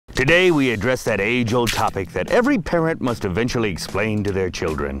Today we address that age-old topic that every parent must eventually explain to their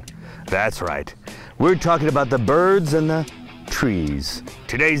children. That's right. We're talking about the birds and the trees.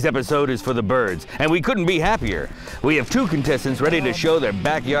 Today's episode is for the birds, and we couldn't be happier. We have two contestants ready to show their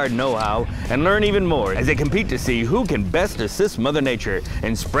backyard know-how and learn even more as they compete to see who can best assist Mother Nature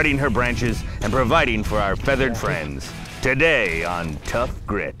in spreading her branches and providing for our feathered friends. Today on Tough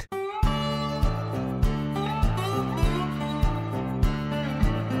Grit.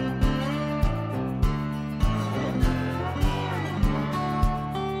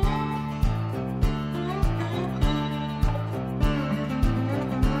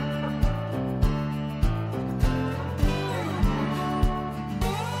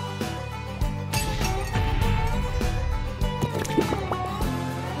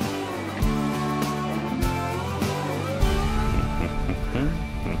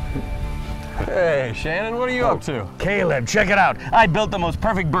 Hey, Shannon, what are you up to? Caleb, check it out. I built the most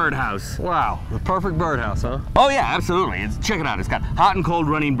perfect birdhouse. Wow, the perfect birdhouse, huh? Oh yeah, absolutely. Check it out. It's got hot and cold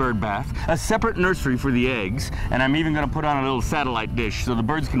running bird bath, a separate nursery for the eggs, and I'm even going to put on a little satellite dish so the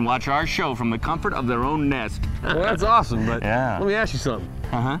birds can watch our show from the comfort of their own nest. Well, that's awesome, but yeah. Let me ask you something.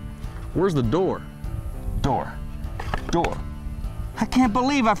 Uh-huh. Where's the door? Door. I can't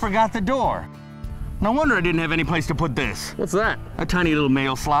believe I forgot the door. No wonder I didn't have any place to put this. What's that? A tiny little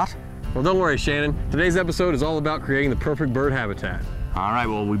mail slot. Well, don't worry, Shannon. Today's episode is all about creating the perfect bird habitat. All right,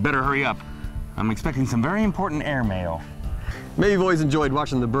 well, we better hurry up. I'm expecting some very important airmail. Maybe you've always enjoyed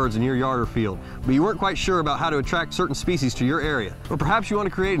watching the birds in your yard or field, but you weren't quite sure about how to attract certain species to your area. Or perhaps you want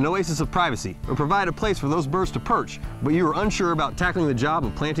to create an oasis of privacy, or provide a place for those birds to perch, but you were unsure about tackling the job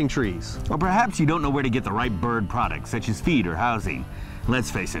of planting trees. Or perhaps you don't know where to get the right bird products, such as feed or housing. Let's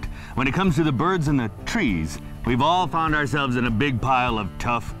face it, when it comes to the birds and the trees, we've all found ourselves in a big pile of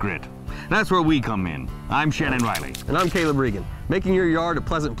tough grit. That's where we come in. I'm Shannon Riley. And I'm Caleb Regan. Making your yard a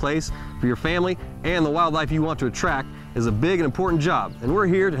pleasant place for your family and the wildlife you want to attract is a big and important job, and we're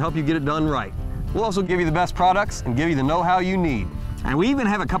here to help you get it done right. We'll also give you the best products and give you the know-how you need. And we even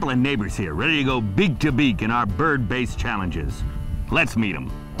have a couple of neighbors here ready to go beak to beak in our bird-based challenges. Let's meet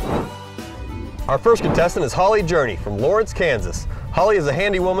them. Our first contestant is Holly Journey from Lawrence, Kansas. Holly is a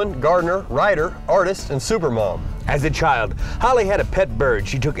handy woman, gardener, writer, artist, and supermom. As a child, Holly had a pet bird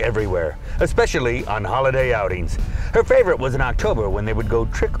she took everywhere, especially on holiday outings. Her favorite was in October when they would go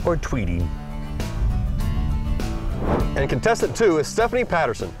trick or treating. And contestant 2 is Stephanie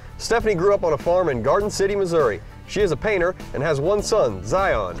Patterson. Stephanie grew up on a farm in Garden City, Missouri. She is a painter and has one son,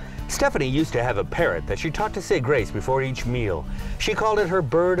 Zion. Stephanie used to have a parrot that she taught to say grace before each meal. She called it her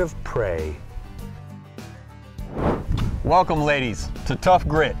bird of prey. Welcome, ladies, to Tough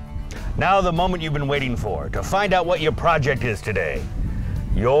Grit. Now the moment you've been waiting for, to find out what your project is today.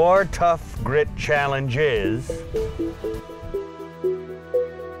 Your Tough Grit challenge is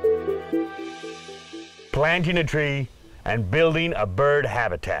planting a tree and building a bird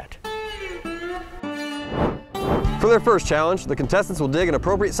habitat. For their first challenge, the contestants will dig an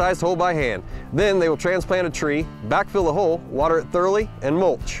appropriate sized hole by hand. Then they will transplant a tree, backfill the hole, water it thoroughly, and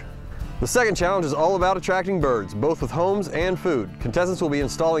mulch. The second challenge is all about attracting birds, both with homes and food. Contestants will be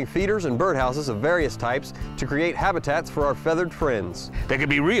installing feeders and birdhouses of various types to create habitats for our feathered friends. They could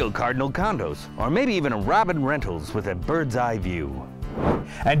be real cardinal condos, or maybe even a robin rentals with a bird's eye view.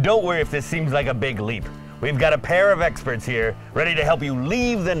 And don't worry if this seems like a big leap. We've got a pair of experts here ready to help you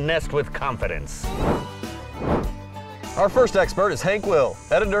leave the nest with confidence. Our first expert is Hank Will,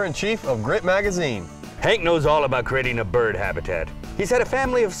 editor-in-chief of Grit magazine. Hank knows all about creating a bird habitat. He's had a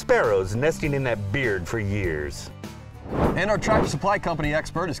family of sparrows nesting in that beard for years. And our Tractor Supply Company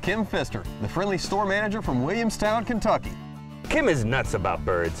expert is Kim Pfister, the friendly store manager from Williamstown, Kentucky. Kim is nuts about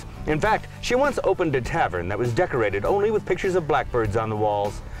birds. In fact, she once opened a tavern that was decorated only with pictures of blackbirds on the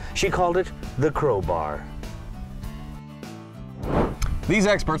walls. She called it the Crowbar. These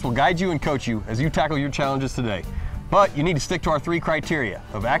experts will guide you and coach you as you tackle your challenges today. But you need to stick to our 3 criteria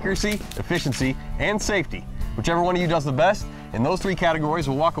of accuracy, efficiency, and safety. Whichever one of you does the best in those 3 categories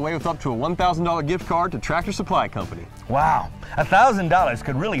will walk away with up to a $1,000 gift card to Tractor Supply Company. Wow, $1,000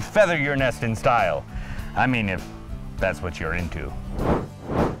 could really feather your nest in style. I mean, if that's what you're into.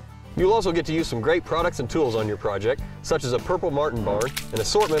 You'll also get to use some great products and tools on your project, such as a purple martin barn, an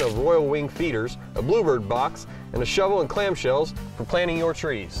assortment of royal wing feeders, a bluebird box, and a shovel and clamshells for planting your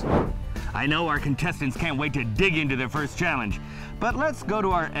trees. I know our contestants can't wait to dig into their first challenge, but let's go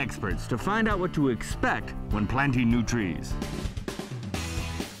to our experts to find out what to expect when planting new trees.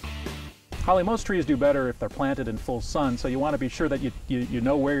 Holly, most trees do better if they're planted in full sun, so you want to be sure that you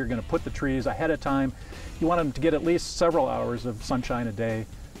know where you're going to put the trees ahead of time. You want them to get at least several hours of sunshine a day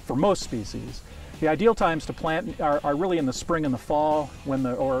for most species. The ideal times to plant are really in the spring and the fall,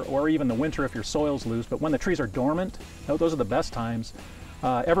 or even the winter if your soil's loose, but when the trees are dormant, those are the best times.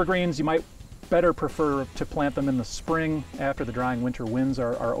 Evergreens, you might better prefer to plant them in the spring after the drying winter winds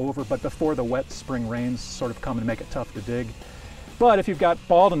are over, but before the wet spring rains sort of come and make it tough to dig. But if you've got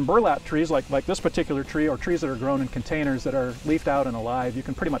balled and burlap trees like this particular tree, or trees that are grown in containers that are leafed out and alive, you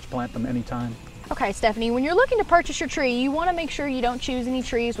can pretty much plant them anytime. Okay, Stephanie, when you're looking to purchase your tree, you want to make sure you don't choose any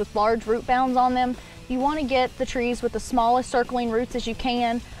trees with large root bounds on them. You want to get the trees with the smallest circling roots as you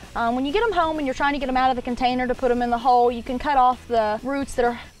can. When you get them home and you're trying to get them out of the container to put them in the hole, you can cut off the roots that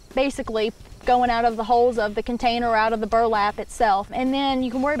are basically going out of the holes of the container or out of the burlap itself. And then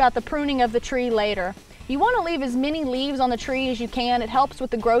you can worry about the pruning of the tree later. You want to leave as many leaves on the tree as you can. It helps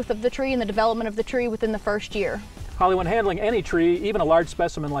with the growth of the tree and the development of the tree within the first year. Holly, when handling any tree, even a large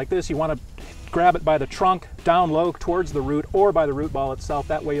specimen like this, you want to grab it by the trunk, down low towards the root, or by the root ball itself.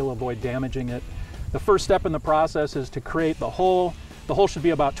 That way you'll avoid damaging it. The first step in the process is to create the hole. The hole should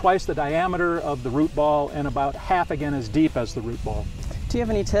be about twice the diameter of the root ball and about half again as deep as the root ball. Do you have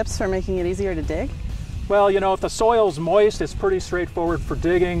any tips for making it easier to dig? Well, you know, if the soil's moist, it's pretty straightforward for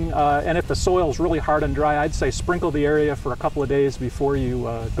digging. And if the soil's really hard and dry, I'd say sprinkle the area for a couple of days before you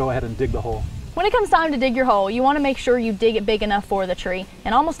go ahead and dig the hole. When it comes time to dig your hole, you want to make sure you dig it big enough for the tree.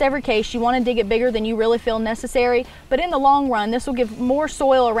 In almost every case, you want to dig it bigger than you really feel necessary, but in the long run, this will give more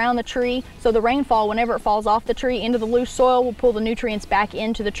soil around the tree, so the rainfall, whenever it falls off the tree into the loose soil, will pull the nutrients back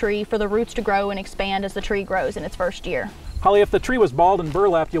into the tree for the roots to grow and expand as the tree grows in its first year. Holly, if the tree was balled and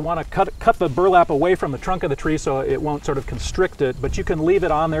burlapped, you'll want to cut the burlap away from the trunk of the tree so it won't sort of constrict it, but you can leave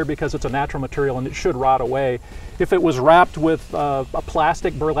it on there because it's a natural material and it should rot away. If it was wrapped with a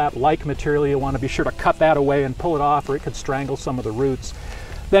plastic burlap-like material, you want to be sure to cut that away and pull it off, or it could strangle some of the roots.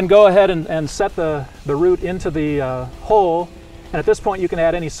 Then go ahead and set the root into the hole. And at this point, you can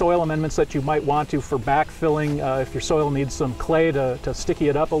add any soil amendments that you might want to for backfilling. If your soil needs some clay to sticky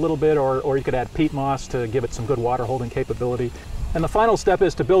it up a little bit, or you could add peat moss to give it some good water holding capability. And the final step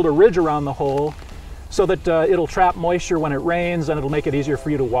is to build a ridge around the hole so that it'll trap moisture when it rains, and it'll make it easier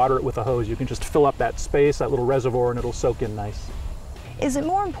for you to water it with a hose. You can just fill up that space, that little reservoir, and it'll soak in nice. Is it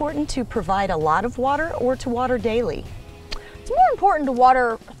more important to provide a lot of water or to water daily? It's more important to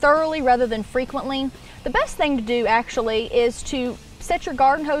water thoroughly rather than frequently. The best thing to do actually is to set your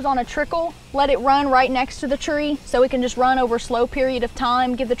garden hose on a trickle, let it run right next to the tree so it can just run over a slow period of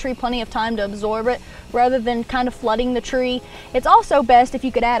time, give the tree plenty of time to absorb it rather than kind of flooding the tree. It's also best if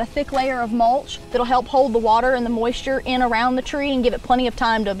you could add a thick layer of mulch that'll help hold the water and the moisture in around the tree and give it plenty of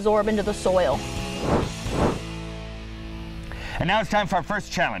time to absorb into the soil. And now it's time for our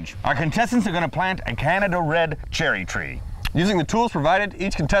first challenge. Our contestants are going to plant a Canada Red cherry tree. Using the tools provided,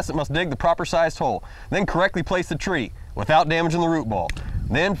 each contestant must dig the proper sized hole, then correctly place the tree without damaging the root ball.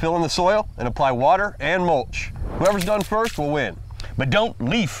 Then fill in the soil and apply water and mulch. Whoever's done first will win. But don't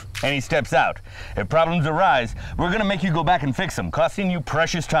leaf any steps out. If problems arise, we're going to make you go back and fix them, costing you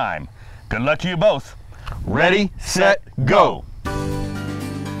precious time. Good luck to you both. Ready, set, go.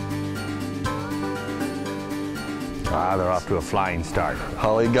 Ah, they're off to a flying start.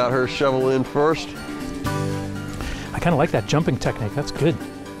 Holly got her shovel in first. I kind of like that jumping technique. That's good.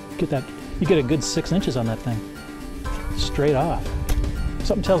 You get a good 6 inches on that thing. Straight off.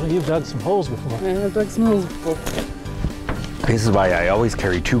 Something tells me you've dug some holes before. Yeah, I've dug some holes before. This is why I always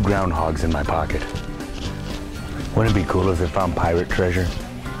carry 2 groundhogs in my pocket. Wouldn't it be cool if they found pirate treasure?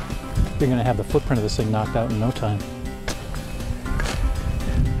 You're going to have the footprint of this thing knocked out in no time.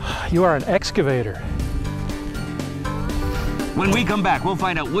 You are an excavator. When we come back, we'll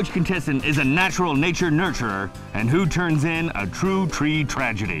find out which contestant is a natural nature nurturer and who turns in a true tree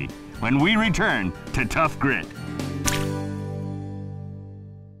tragedy. When we return to Tough Grit.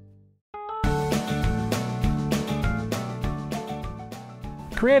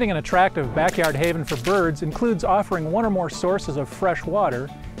 Creating an attractive backyard haven for birds includes offering 1 or more sources of fresh water,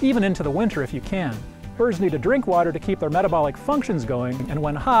 even into the winter if you can. Birds need to drink water to keep their metabolic functions going, and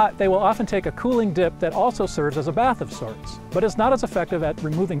when hot, they will often take a cooling dip that also serves as a bath of sorts, but is not as effective at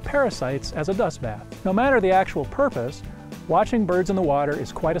removing parasites as a dust bath. No matter the actual purpose, watching birds in the water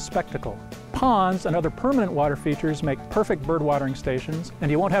is quite a spectacle. Ponds and other permanent water features make perfect bird watering stations,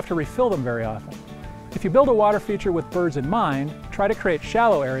 and you won't have to refill them very often. If you build a water feature with birds in mind, try to create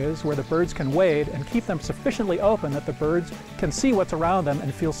shallow areas where the birds can wade and keep them sufficiently open that the birds can see what's around them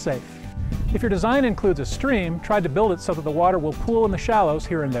and feel safe. If your design includes a stream, try to build it so that the water will pool in the shallows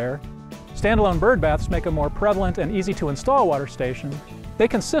here and there. Standalone bird baths make a more prevalent and easy to install water station. They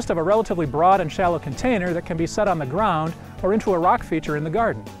consist of a relatively broad and shallow container that can be set on the ground or into a rock feature in the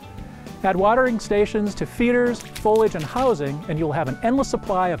garden. Add watering stations to feeders, foliage, and housing, and you'll have an endless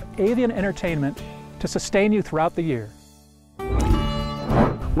supply of avian entertainment to sustain you throughout the year.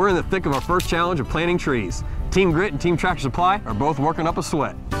 We're in the thick of our first challenge of planting trees. Team Grit and Team Tractor Supply are both working up a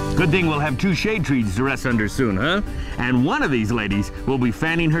sweat. Good thing we'll have 2 shade trees to rest under soon, huh? And one of these ladies will be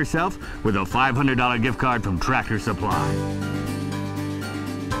fanning herself with a $500 gift card from Tractor Supply.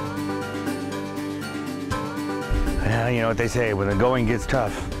 Well, you know what they say, when the going gets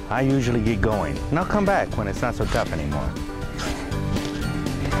tough, I usually get going. And I'll come back when it's not so tough anymore.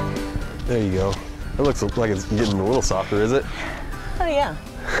 There you go. It looks like it's getting a little softer, is it? Oh yeah.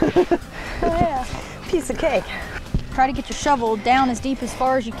 Oh yeah. Piece of cake. Try to get your shovel down as deep as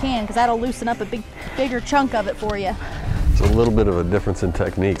far as you can, because that'll loosen up a bigger chunk of it for you. It's a little bit of a difference in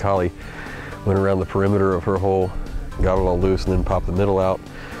technique. Holly went around the perimeter of her hole, got it all loose, and then popped the middle out.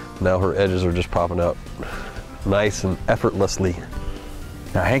 Now her edges are just popping out nice and effortlessly.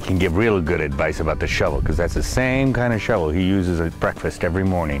 Now Hank can give real good advice about the shovel, because that's the same kind of shovel he uses at breakfast every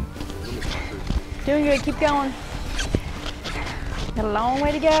morning. Doing good, keep going. Got a long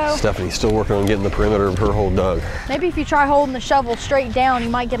way to go. Stephanie's still working on getting the perimeter of her hole dug. Maybe if you try holding the shovel straight down, you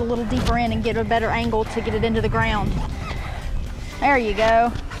might get a little deeper in and get a better angle to get it into the ground. There you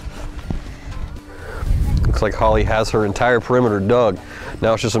go. Looks like Holly has her entire perimeter dug.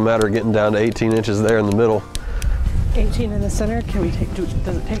 Now it's just a matter of getting down to 18 inches there in the middle. 18 in the center. Can we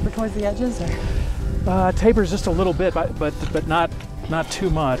does it taper towards the edges? Or? Tapers just a little bit, but not too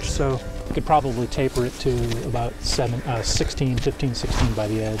much. So you could probably taper it to about 15, 16 by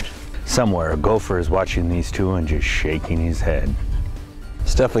the edge. Somewhere, a gopher is watching these two and just shaking his head.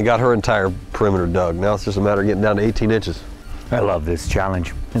 Stephanie got her entire perimeter dug. Now it's just a matter of getting down to 18 inches. I love this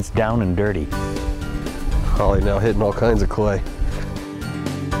challenge. It's down and dirty. Holly now hitting all kinds of clay.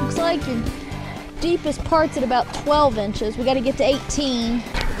 Looks like your deepest part's at about 12 inches. We got to get to 18.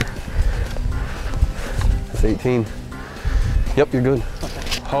 That's 18. Yep, you're good. Okay.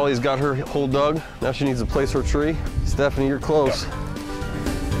 Holly's got her hole dug. Now she needs to place her tree. Stephanie, you're close. Yep.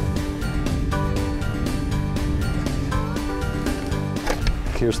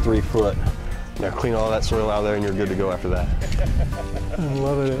 Here's 3 foot. Now clean all that soil out of there and you're good to go after that. I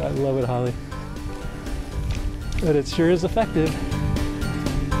love it, Holly. But it sure is effective.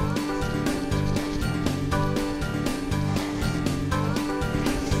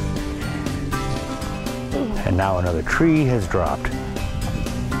 And now another tree has dropped.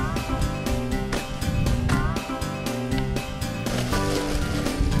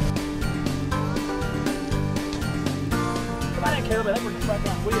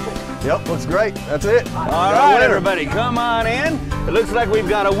 Yep, looks great. That's it. All right, everybody, come on in. It looks like we've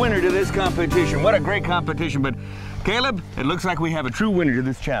got a winner to this competition. What a great competition. But Caleb, it looks like we have a true winner to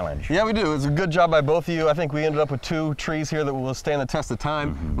this challenge. Yeah, we do. It's a good job by both of you. I think we ended up with 2 trees here that will stand the test of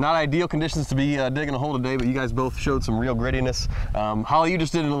time. Not ideal conditions to be digging a hole today, but you guys both showed some real grittiness. Holly, you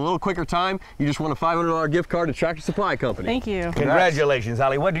just did it in a little quicker time. You just won a $500 gift card to Tractor Supply Company. Thank you. Congratulations,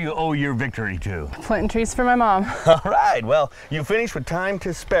 Holly. What do you owe your victory to? Planting trees for my mom. All right, well, you finished with time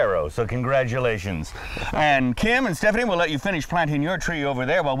to sparrow, so congratulations. And Kim and Stephanie will let you finish planting your tree over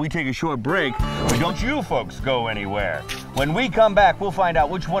there while we take a short break. But don't you folks go anywhere. When we come back, we'll find out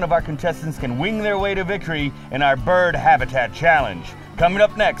which one of our contestants can wing their way to victory in our bird habitat challenge. Coming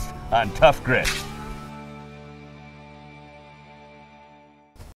up next on Tough Grit.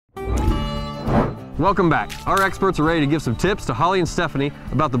 Welcome back. Our experts are ready to give some tips to Holly and Stephanie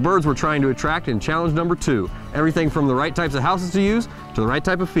about the birds we're trying to attract in challenge number 2. Everything from the right types of houses to use to the right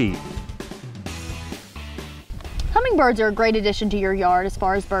type of feed. Hummingbirds are a great addition to your yard as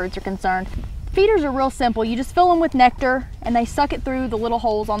far as birds are concerned. Feeders are real simple. You just fill them with nectar and they suck it through the little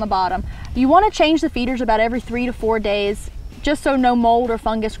holes on the bottom. You want to change the feeders about every 3 to 4 days just so no mold or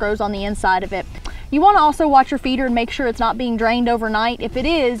fungus grows on the inside of it. You want to also watch your feeder and make sure it's not being drained overnight. If it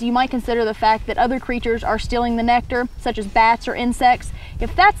is, you might consider the fact that other creatures are stealing the nectar, such as bats or insects.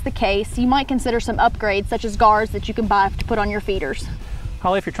 If that's the case, you might consider some upgrades such as guards that you can buy to put on your feeders.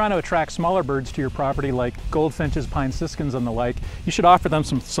 Holly, if you're trying to attract smaller birds to your property like goldfinches, pine siskins, and the like, you should offer them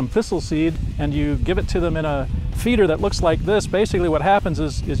some thistle seed, and you give it to them in a feeder that looks like this. Basically what happens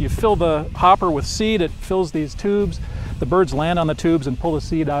is you fill the hopper with seed, it fills these tubes, the birds land on the tubes and pull the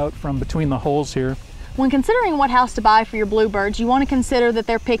seed out from between the holes here. When considering what house to buy for your bluebirds, you want to consider that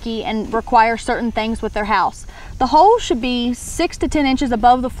they're picky and require certain things with their house. The holes should be 6 to 10 inches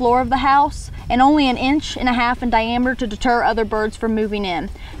above the floor of the house and only 1.5 inches in diameter to deter other birds from moving in.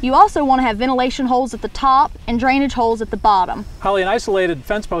 You also want to have ventilation holes at the top and drainage holes at the bottom. Holly, an isolated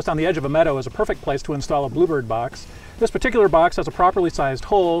fence post on the edge of a meadow is a perfect place to install a bluebird box. This particular box has a properly sized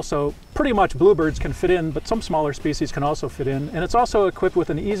hole, so pretty much bluebirds can fit in, but some smaller species can also fit in. And it's also equipped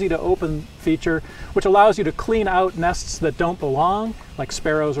with an easy to open feature, which allows you to clean out nests that don't belong, like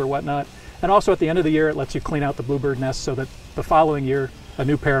sparrows or whatnot. And also at the end of the year, it lets you clean out the bluebird nests so that the following year, a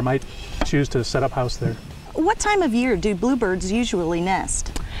new pair might choose to set up house there. What time of year do bluebirds usually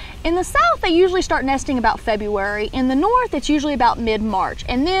nest? In the south, they usually start nesting about February. In the north, it's usually about mid-March.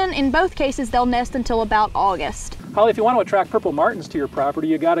 And then in both cases, they'll nest until about August. Holly, if you want to attract purple martins to your property,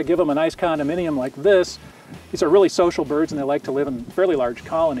 you got to give them a nice condominium like this. These are really social birds and they like to live in fairly large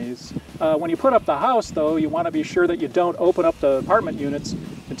colonies. When you put up the house, though, you want to be sure that you don't open up the apartment units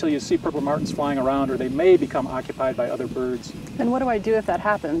until you see purple martins flying around, or they may become occupied by other birds. And what do I do if that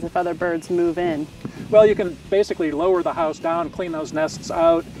happens, if other birds move in? Well, you can basically lower the house down, clean those nests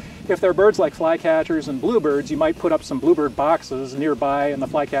out. If they're birds like flycatchers and bluebirds, you might put up some bluebird boxes nearby, and the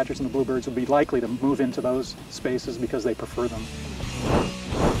flycatchers and the bluebirds would be likely to move into those spaces because they prefer them.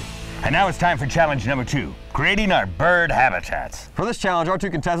 And now it's time for challenge number 2, creating our bird habitats. For this challenge, our 2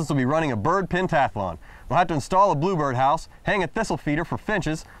 contestants will be running a bird pentathlon. They'll have to install a bluebird house, hang a thistle feeder for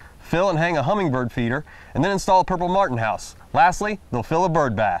finches, fill and hang a hummingbird feeder, and then install a purple martin house. Lastly, they'll fill a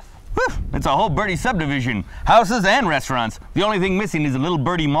bird bath. Whew, it's a whole birdie subdivision, houses and restaurants. The only thing missing is a little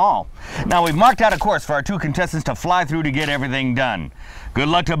birdie mall. Now we've marked out a course for our 2 contestants to fly through to get everything done. Good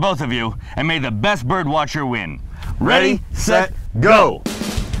luck to both of you, and may the best bird watcher win. Ready, set, go!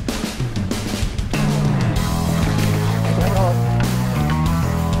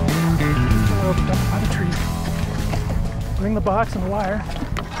 By the tree. Bring the box and the wire.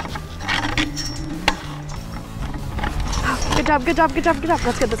 Good job, good job, good job, good job.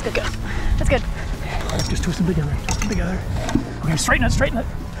 That's good, that's good. That's good. Let's just twist them together. Twist them together. Okay, straighten it, straighten it.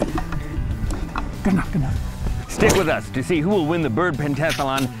 Good enough, good enough. Stick with us to see who will win the bird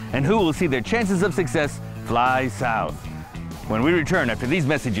pentathlon and who will see their chances of success fly south. When we return after these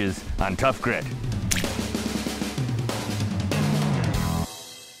messages on Tough Grit.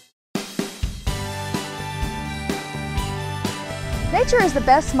 Nature is the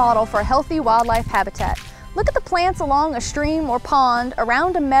best model for a healthy wildlife habitat. Look at the plants along a stream or pond,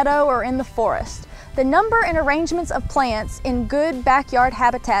 around a meadow, or in the forest. The number and arrangements of plants in good backyard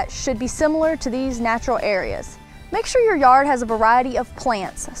habitat should be similar to these natural areas. Make sure your yard has a variety of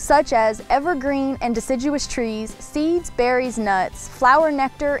plants, such as evergreen and deciduous trees, seeds, berries, nuts, flower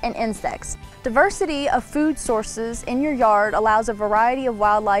nectar, and insects. Diversity of food sources in your yard allows a variety of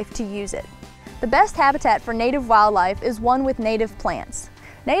wildlife to use it. The best habitat for native wildlife is one with native plants.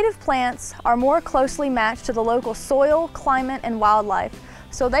 Native plants are more closely matched to the local soil, climate, and wildlife,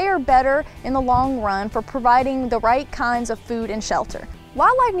 so they are better in the long run for providing the right kinds of food and shelter.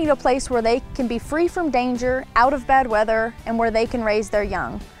 Wildlife need a place where they can be free from danger, out of bad weather, and where they can raise their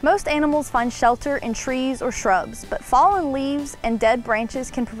young. Most animals find shelter in trees or shrubs, but fallen leaves and dead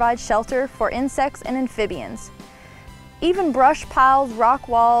branches can provide shelter for insects and amphibians. Even brush piles, rock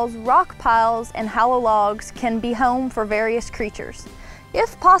walls, rock piles, and hollow logs can be home for various creatures.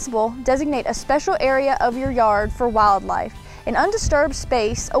 If possible, designate a special area of your yard for wildlife, an undisturbed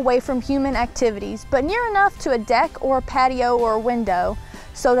space away from human activities, but near enough to a deck or a patio or a window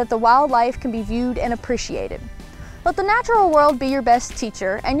so that the wildlife can be viewed and appreciated. Let the natural world be your best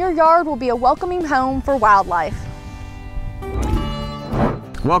teacher, and your yard will be a welcoming home for wildlife.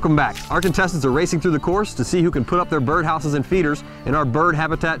 Welcome back. Our contestants are racing through the course to see who can put up their birdhouses and feeders in our bird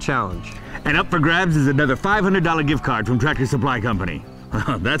habitat challenge. And up for grabs is another $500 gift card from Tractor Supply Company.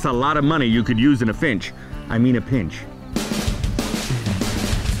 That's a lot of money you could use in a pinch. I mean a pinch.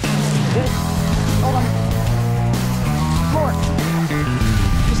 Hold on. More.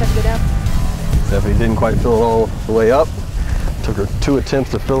 Just have to go down. Stephanie didn't quite fill it all the way up. Took her 2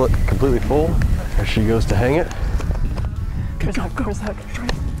 attempts to fill it completely full. There she goes to hang it. Go, go, go. Where's the hook?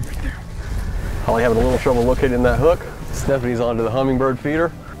 Right there. Holly having a little trouble locating that hook. Stephanie's onto the hummingbird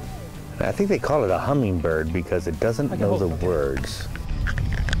feeder. I think they call it a hummingbird because it doesn't know the words.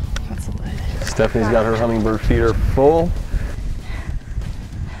 That's a lid. Stephanie's got her hummingbird feeder full.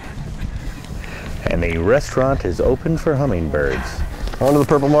 And the restaurant is open for hummingbirds. Onto the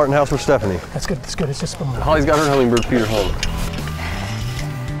purple martin house for Stephanie. That's good, that's good. It's just spilling. Holly's got her hummingbird feeder home.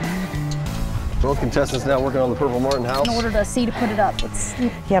 Both contestants now working on the purple martin house. In order to see to put it up, it's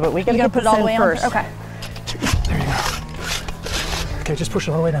Yeah, but we gotta you gotta get put it this all the in way first. on. Okay. There you go. Okay, just push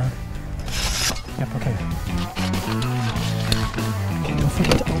it all the way down. Yep, okay. Okay, don't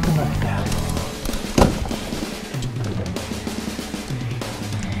forget to open the gap.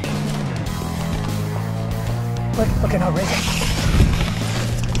 Okay, now raise it.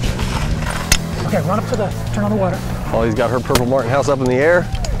 Okay, run up to turn on the water. Holly's got her purple martin house up in the air.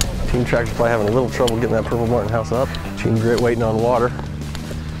 Team Tractor's probably having a little trouble getting that purple martin house up. Team Grit waiting on water.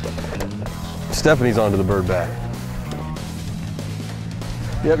 Stephanie's onto the bird bath.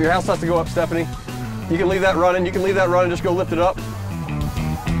 Yep, your house has to go up, Stephanie. You can leave that running. You can leave that running. Just go lift it up.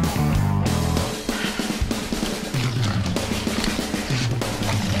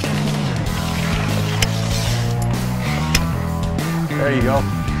 There you go.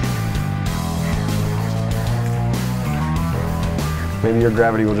 Maybe your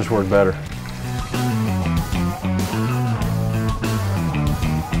gravity will just work better.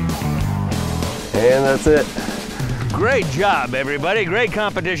 And that's it. Great job, everybody. Great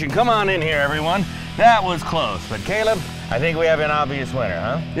competition. Come on in here, everyone. That was close, but Caleb, I think we have an obvious winner,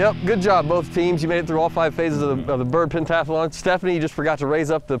 huh? Yep, good job, both teams. You made it through all 5 phases of the bird pentathlon. Stephanie, you just forgot to raise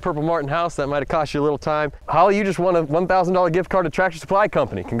up the Purple Martin house. That might have cost you a little time. Holly, you just won a $1,000 gift card to Tractor Supply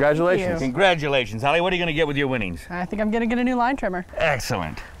Company. Congratulations. Congratulations, Holly. What are you going to get with your winnings? I think I'm gonna get a new line trimmer.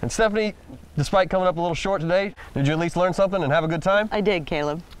 Excellent. And Stephanie, despite coming up a little short today, did you at least learn something and have a good time? I did,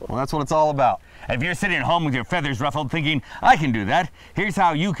 Caleb. Well, that's what it's all about. And if you're sitting at home with your feathers ruffled thinking, I can do that, here's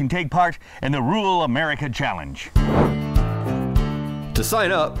how you can take part in the Rural America Challenge. To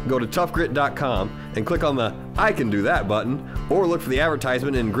sign up, go to toughgrit.com and click on the I Can Do That button, or look for the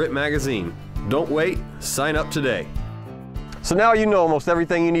advertisement in Grit magazine. Don't wait, sign up today. So now you know almost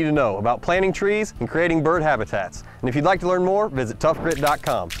everything you need to know about planting trees and creating bird habitats. And if you'd like to learn more, visit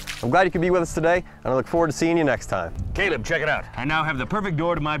toughgrit.com. I'm glad you could be with us today, and I look forward to seeing you next time. Caleb, check it out. I now have the perfect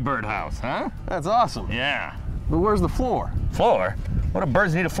door to my birdhouse, huh? That's awesome. Yeah. But where's the floor? Floor? What do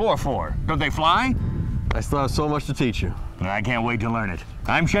birds need a floor for? Don't they fly? I still have so much to teach you. I can't wait to learn it.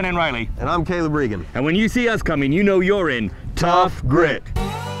 I'm Shannon Riley. And I'm Caleb Regan. And when you see us coming, you know you're in Tough Grit.